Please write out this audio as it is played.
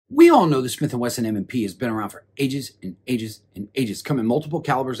We all know the Smith & Wesson M&P has been around for ages and ages and ages, come in multiple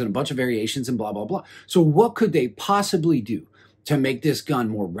calibers and a bunch of variations and blah, blah, blah. So what could they possibly do to make this gun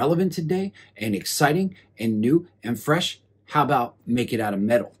more relevant today and exciting and new and fresh? How about make it out of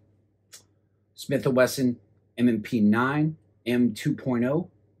metal? Smith & Wesson M&P9 M2.0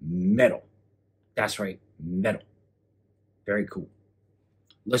 Metal. That's right, metal. Very cool.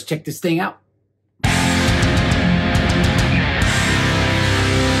 Let's check this thing out.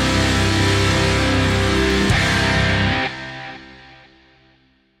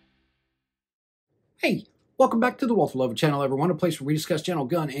 Hey, welcome back to the Walter Lover channel, everyone. A place where we discuss general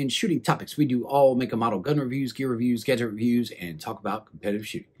gun and shooting topics. We do all make a model gun reviews, gear reviews, gadget reviews, and talk about competitive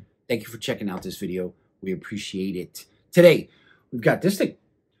shooting. Thank you for checking out this video. We appreciate it. Today, we've got this thing.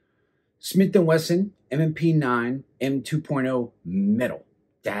 Smith & Wesson M&P9 M2.0 Metal.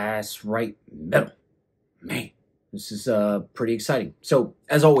 That's right, metal. Man, this is pretty exciting. So,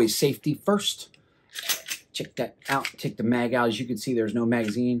 as always, safety first. Check that out. Take the mag out. As you can see, there's no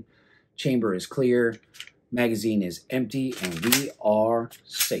magazine. Chamber is clear, magazine is empty, and we are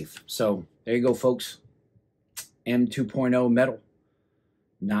safe. So there you go, folks. M2.0 metal,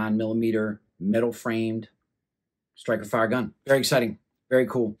 9mm metal framed striker fire gun. Very exciting, very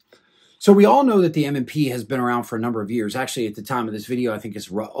cool. So we all know that the M&P has been around for a number of years. Actually, at the time of this video, I think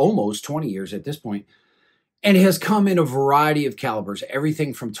it's almost 20 years at this point. And it has come in a variety of calibers,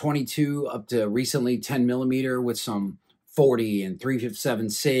 everything from 22 up to recently 10mm with some 40 and 357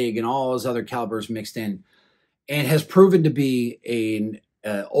 SIG and all those other calibers mixed in, and has proven to be an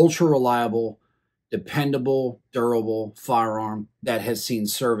ultra reliable, dependable, durable firearm that has seen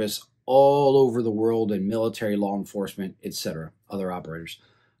service all over the world in military, law enforcement, etc., other operators,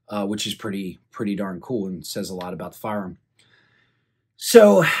 which is pretty darn cool and says a lot about the firearm.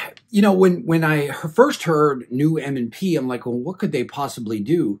 So, you know, when I first heard new M&P, I'm like, well, what could they possibly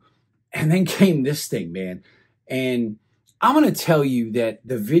do? And then came this thing, man. And I'm going to tell you that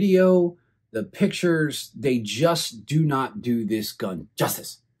the video, the pictures, they just do not do this gun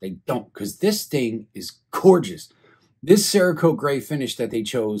justice. They don't, because this thing is gorgeous. This Cerakote gray finish that they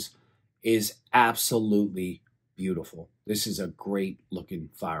chose is absolutely beautiful. This is a great looking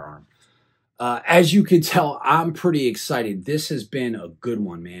firearm. As you can tell, I'm pretty excited. This has been a good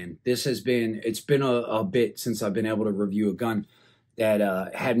one, man. It's been a bit since I've been able to review a gun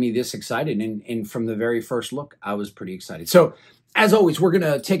that had me this excited. And from the very first look, I was pretty excited. So as always, we're going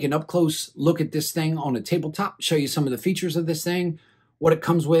to take an up-close look at this thing on a tabletop, show you some of the features of this thing, what it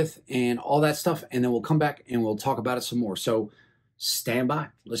comes with, and all that stuff. And then we'll come back and we'll talk about it some more. So stand by.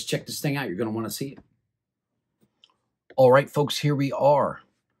 Let's check this thing out. You're going to want to see it. All right, folks, here we are.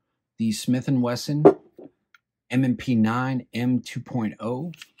 The Smith & Wesson M&P9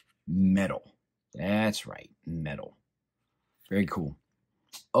 M2.0 Metal. That's right, metal. Very cool.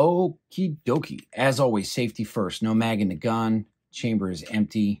 Okie dokie. As always, safety first. No mag in the gun. Chamber is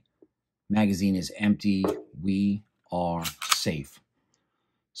empty. Magazine is empty. We are safe.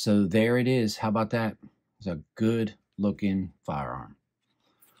 So there it is. How about that? It's a good looking firearm.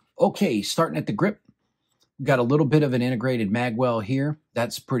 Okay, starting at the grip. We've got a little bit of an integrated mag well here.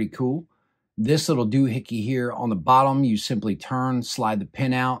 That's pretty cool. This little doohickey here on the bottom, you simply turn, slide the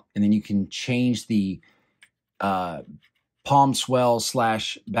pin out, and then you can change the palm swell /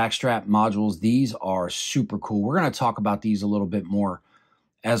 backstrap modules. These are super cool. We're going to talk about these a little bit more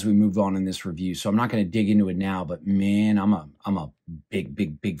as we move on in this review. So I'm not going to dig into it now, but man, I'm a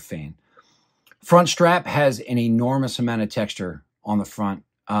big fan. Front strap has an enormous amount of texture on the front.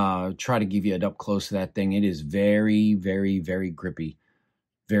 Try to give you an up close to that thing. It is very grippy.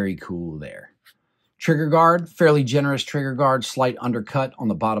 Very cool there. Trigger guard, fairly generous trigger guard, slight undercut on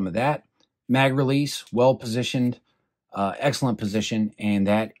the bottom of that. Mag release, well positioned. Excellent position, and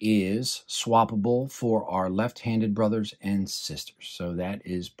that is swappable for our left-handed brothers and sisters. So that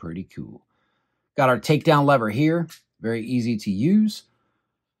is pretty cool. Got our takedown lever here. Very easy to use.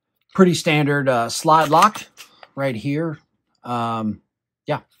 Pretty standard slide lock right here.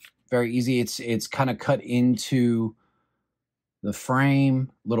 Yeah, very easy. It's kind of cut into the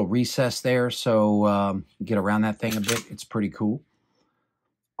frame. Little recess there, so get around that thing a bit. It's pretty cool.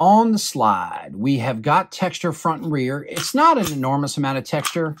 On the slide, we have got texture front and rear. It's not an enormous amount of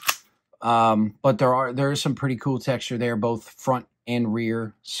texture, but there is some pretty cool texture there, both front and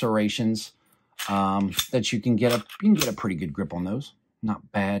rear serrations that you can get a pretty good grip on those.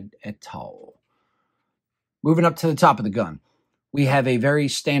 Not bad at all. Moving up to the top of the gun, we have a very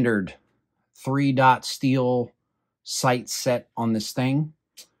standard 3-dot steel sight set on this thing.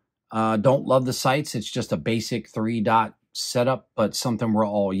 Don't love the sights. It's just a basic 3-dot setup, but something we're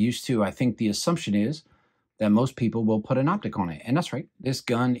all used to. I think the assumption is that most people will put an optic on it. And that's right, this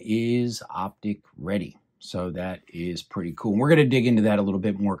gun is optic ready. So that is pretty cool. And we're going to dig into that a little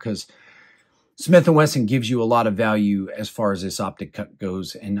bit more because Smith & Wesson gives you a lot of value as far as this optic cut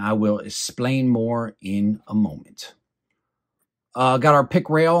goes, and I will explain more in a moment. Got our pick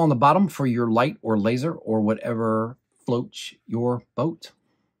rail on the bottom for your light or laser or whatever floats your boat.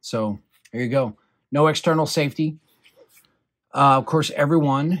 So there you go. No external safety. Of course,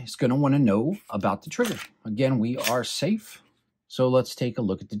 everyone is going to want to know about the trigger. Again, we are safe. So let's take a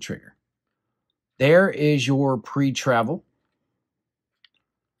look at the trigger. There is your pre-travel.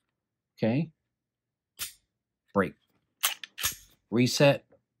 Okay. Break. Reset.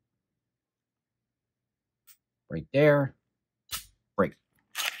 Right there. Break.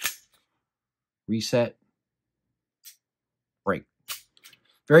 Reset. Break.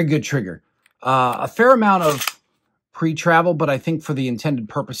 Very good trigger. A fair amount of pre-travel, but I think for the intended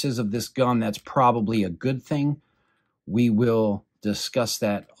purposes of this gun, that's probably a good thing. We will discuss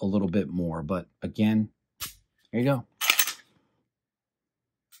that a little bit more, but again, there you go.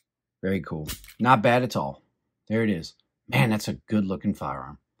 Very cool. Not bad at all. There it is. Man, that's a good looking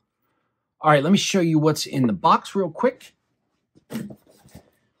firearm. All right, let me show you what's in the box real quick.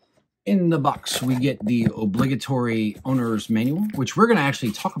 In the box, we get the obligatory owner's manual, which we're going to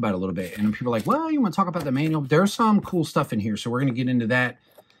actually talk about a little bit. And people are like, well, you want to talk about the manual? There's some cool stuff in here, so we're going to get into that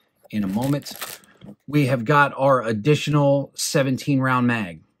in a moment. We have got our additional 17-round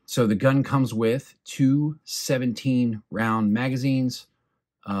mag. So the gun comes with two 17-round magazines.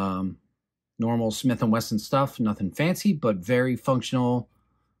 Normal Smith & Wesson stuff, nothing fancy, but very functional.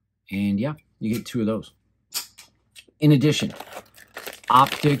 And yeah, you get two of those. In addition,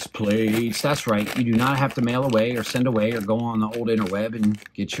 optics plates. That's right. You do not have to mail away or send away or go on the old interweb and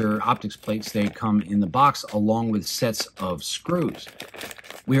get your optics plates. They come in the box along with sets of screws.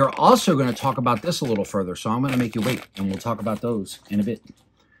 We are also going to talk about this a little further, so I'm going to make you wait, and we'll talk about those in a bit.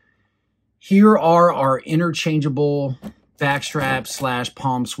 Here are our interchangeable backstrap /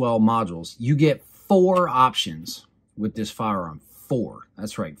 palm swell modules. You get 4 options with this firearm. 4.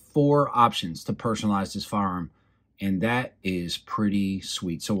 That's right. 4 options to personalize this firearm. And that is pretty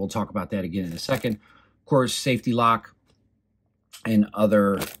sweet. So we'll talk about that again in a second. Of course, safety lock and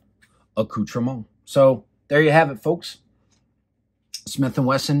other accoutrements. So there you have it, folks. Smith &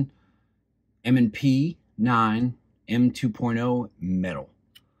 Wesson M&P9 M2.0 Metal.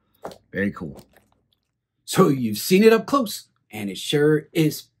 Very cool. So you've seen it up close, and it sure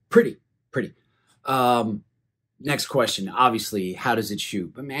is pretty. Next question, obviously, how does it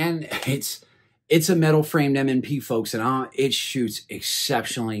shoot? But man, it's a metal framed M&P, folks, and it shoots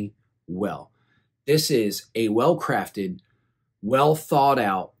exceptionally well. This is a well-crafted, well thought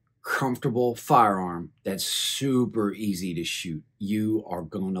out, comfortable firearm that's super easy to shoot. You are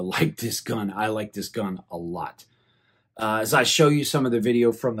going to like this gun. I like this gun a lot. As I show you some of the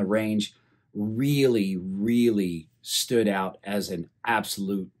video from the range, really stood out as an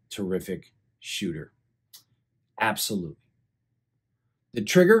absolute terrific shooter. Absolutely. The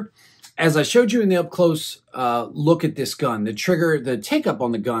trigger, as I showed you in the up close look at this gun, the trigger, the take up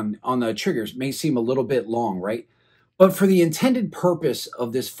on the gun, on the triggers may seem a little bit long, right? But for the intended purpose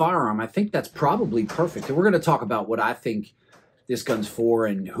of this firearm, I think that's probably perfect. And we're going to talk about what I think this gun's for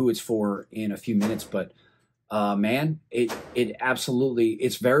and who it's for in a few minutes. But man, it absolutely,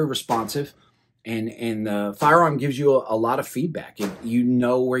 it's very responsive. And the firearm gives you a lot of feedback. You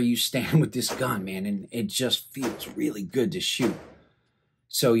know where you stand with this gun, man. And it just feels really good to shoot.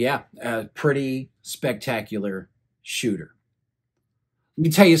 So yeah, a pretty spectacular shooter. Let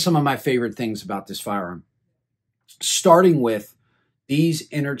me tell you some of my favorite things about this firearm. Starting with these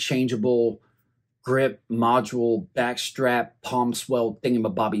interchangeable grip, module, backstrap, palm swell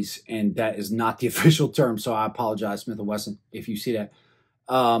thingamabobbies, and that is not the official term, so I apologize, Smith & Wesson, if you see that.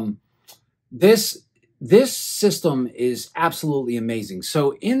 This system is absolutely amazing.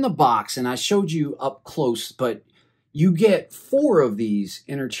 So in the box, and I showed you up close, but you get 4 of these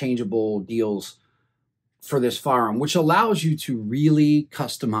interchangeable deals for this firearm, which allows you to really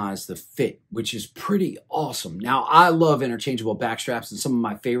customize the fit, which is pretty awesome. Now, I love interchangeable backstraps, and some of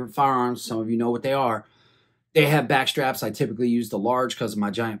my favorite firearms, some of you know what they are. They have backstraps. I typically use the large because of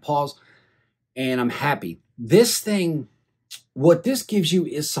my giant paws, and I'm happy. This thing, what this gives you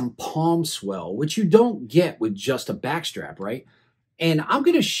is some palm swell, which you don't get with just a backstrap, right? And I'm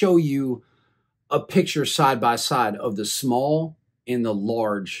going to show you a picture side by side of the small and the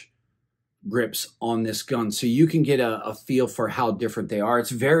large grips on this gun, so you can get a feel for how different they are.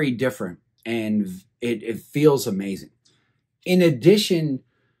 It's very different, and it feels amazing. In addition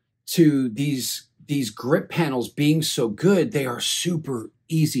to these grip panels being so good, they are super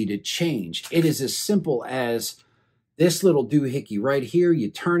easy to change. It is as simple as this little doohickey right here. You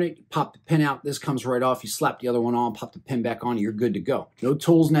turn it, you pop the pin out. This comes right off. You slap the other one on, pop the pin back on. You're good to go. No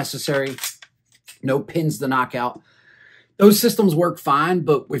tools necessary. No pins to knock out. Those systems work fine,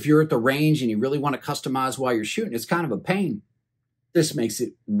 but if you're at the range and you really want to customize while you're shooting, it's kind of a pain. This makes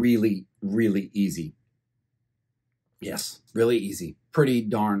it really, really easy. Yes, really easy. Pretty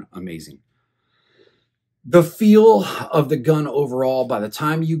darn amazing. The feel of the gun overall, by the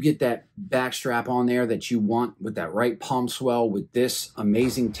time you get that back strap on there that you want with that right palm swell with this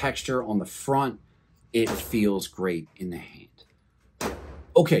amazing texture on the front, it feels great in the hand.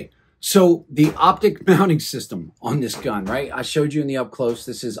 Okay, so the optic mounting system on this gun, right? I showed you in the up close.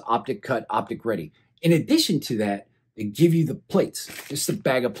 This is optic cut, optic ready. In addition to that, they give you the plates. Just a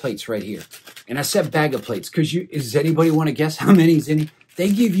bag of plates right here. And I said bag of plates because does anybody want to guess how many is in it?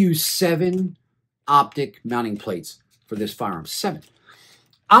 They give you 7 optic mounting plates for this firearm. 7.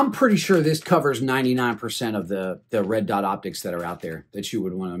 I'm pretty sure this covers 99% of the red dot optics that are out there that you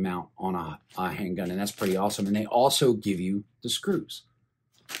would want to mount on a handgun, and that's pretty awesome. And they also give you the screws.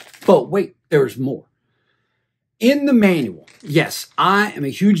 But wait, there's more. In the manual, yes, I am a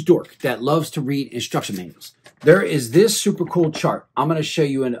huge dork that loves to read instruction manuals. There is this super cool chart. I'm going to show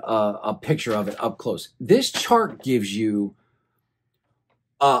you a picture of it up close. This chart gives you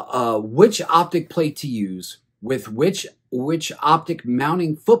which optic plate to use with which optic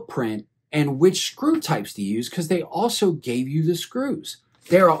mounting footprint and which screw types to use, because they also gave you the screws.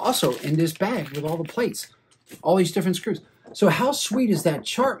 They're also in this bag with all the plates, all these different screws. So how sweet is that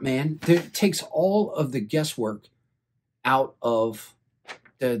chart, man? It takes all of the guesswork out of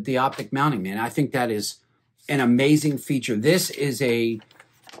the optic mounting, man. I think that is an amazing feature. This is a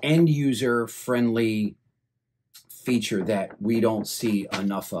end user friendly feature that we don't see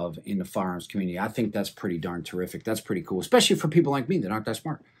enough of in the firearms community. I think that's pretty darn terrific. That's pretty cool, especially for people like me that aren't that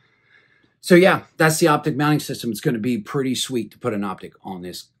smart. So yeah, that's the optic mounting system. It's going to be pretty sweet to put an optic on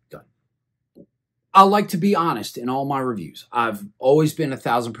this gun. I like to be honest in all my reviews. I've always been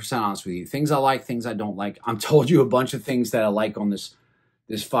 1,000% honest with you. Things I like, things I don't like. I've told you a bunch of things that I like on this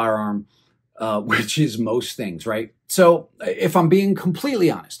firearm, which is most things, right? So if I'm being completely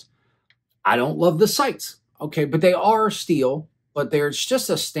honest, I don't love the sights. Okay, but they are steel, but there's just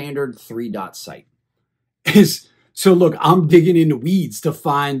a standard 3-dot sight. So look, I'm digging into weeds to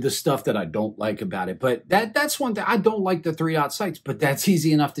find the stuff that I don't like about it. But that's one thing. I don't like the 3-dot sights, but that's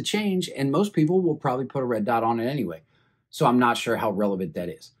easy enough to change. And most people will probably put a red dot on it anyway. So I'm not sure how relevant that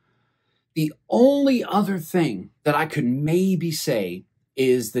is. The only other thing that I could maybe say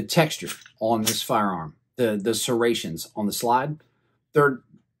is the texture on this firearm, the serrations on the slide.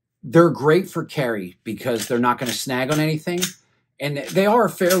 They're great for carry because they're not going to snag on anything. And they are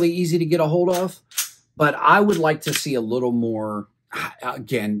fairly easy to get a hold of. But I would like to see a little more.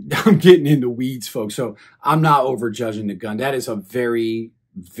 Again, I'm getting into weeds, folks. So I'm not overjudging the gun. That is a very,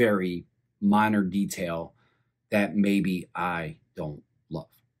 very minor detail that maybe I don't love.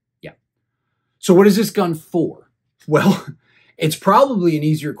 Yeah. So what is this gun for? Well, it's probably an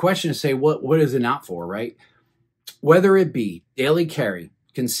easier question to say, what is it not for, right? Whether it be daily carry,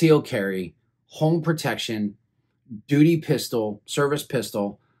 concealed carry, home protection, duty pistol, service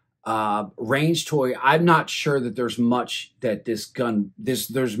pistol, range toy. I'm not sure that there's much that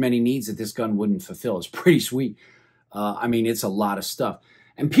there's many needs that this gun wouldn't fulfill. It's pretty sweet. I mean, it's a lot of stuff.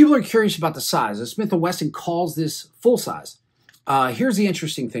 And people are curious about the size. The Smith Wesson calls this full size. Here's the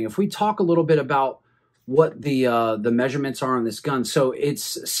interesting thing. If we talk a little bit about what the measurements are on this gun. So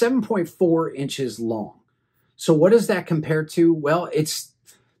it's 7.4 inches long. So what does that compare to? Well, it's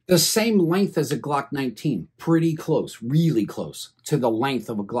the same length as a Glock 19, pretty close, really close to the length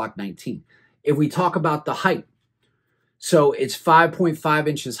of a Glock 19. If we talk about the height, so it's 5.5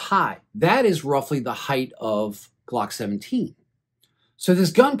 inches high. That is roughly the height of Glock 17. So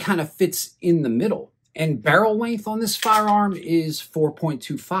this gun kind of fits in the middle. And barrel length on this firearm is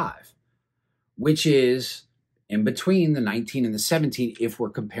 4.25, which is in between the 19 and the 17 if we're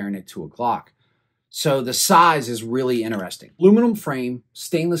comparing it to a Glock. So the size is really interesting. Aluminum frame,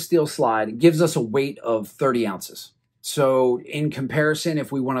 stainless steel slide. It gives us a weight of 30 ounces. So in comparison, if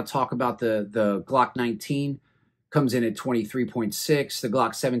we want to talk about the Glock 19, comes in at 23.6. The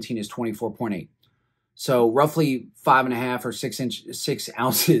Glock 17 is 24.8. So roughly 5.5 or 6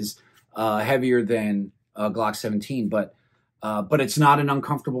 ounces heavier than a Glock 17. But it's not an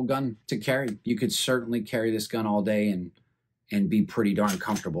uncomfortable gun to carry. You could certainly carry this gun all day and be pretty darn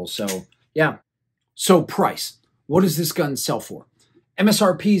comfortable. So yeah. So price, what does this gun sell for?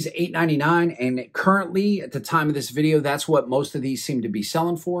 MSRP is $899, and currently at the time of this video, that's what most of these seem to be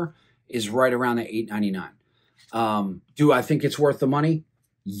selling for, is right around the $899. Do I think it's worth the money?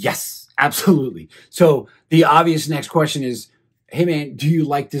 Yes, absolutely. So the obvious next question is, hey man, do you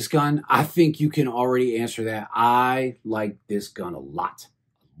like this gun? I think you can already answer that. I like this gun a lot,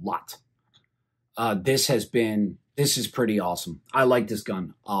 a lot. This is pretty awesome. I like this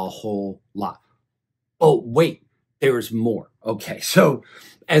gun a whole lot. Oh, wait, there's more. Okay, so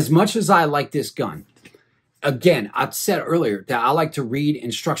as much as I like this gun, again, I said earlier that I like to read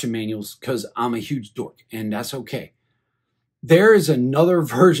instruction manuals because I'm a huge dork, and that's okay. There is another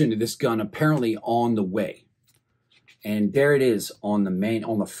version of this gun apparently on the way. And there it is on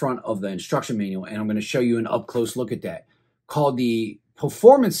the front of the instruction manual. And I'm going to show you an up close look at that, called the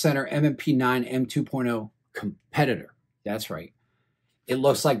Performance Center M&P9 M2.0 Competitor. That's right. It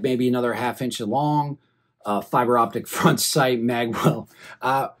looks like maybe another half-inch long, fiber optic front sight, magwell.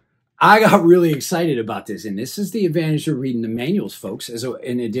 I got really excited about this, and this is the advantage of reading the manuals, folks,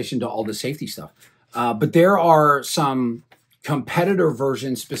 in addition to all the safety stuff. But there are some competitor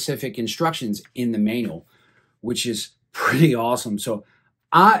version specific instructions in the manual, which is pretty awesome. So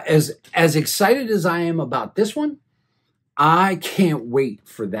as excited as I am about this one, I can't wait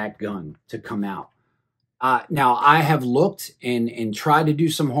for that gun to come out. Now, I have looked and tried to do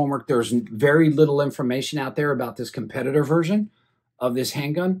some homework. There's very little information out there about this competitor version of this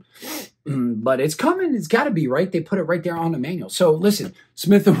handgun, but it's coming. It's got to be, right? They put it right there on the manual. So listen,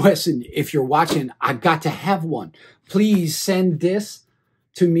 Smith & Wesson, if you're watching, I got to have one. Please send this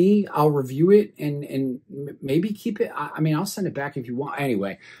to me. I'll review it and maybe keep it. I mean, I'll send it back if you want.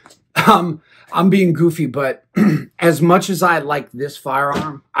 Anyway, I'm being goofy, but as much as I like this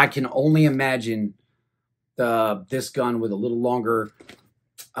firearm, I can only imagine this gun with a little longer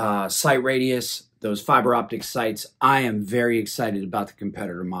sight radius, those fiber optic sights. I am very excited about the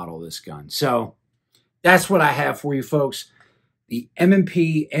competitor model of this gun. So that's what I have for you folks. The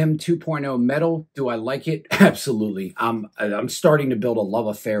M&P M2.0 Metal. Do I like it? Absolutely. I'm starting to build a love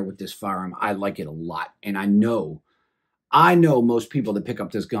affair with this firearm. I like it a lot. And I know most people that pick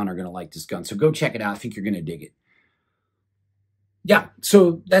up this gun are going to like this gun. So go check it out. I think you're going to dig it. Yeah,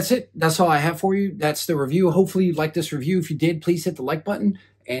 so that's it. That's all I have for you. That's the review. Hopefully you liked this review. If you did, please hit the like button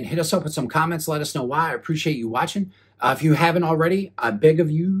and hit us up with some comments. Let us know why. I appreciate you watching. If you haven't already, I beg of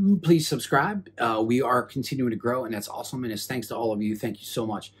you, please subscribe. We are continuing to grow, and that's awesome. And it's thanks to all of you. Thank you so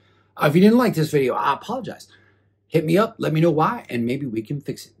much. If you didn't like this video, I apologize. Hit me up. Let me know why, and maybe we can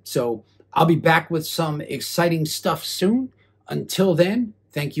fix it. So I'll be back with some exciting stuff soon. Until then,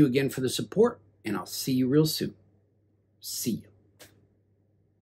 thank you again for the support, and I'll see you real soon. See you.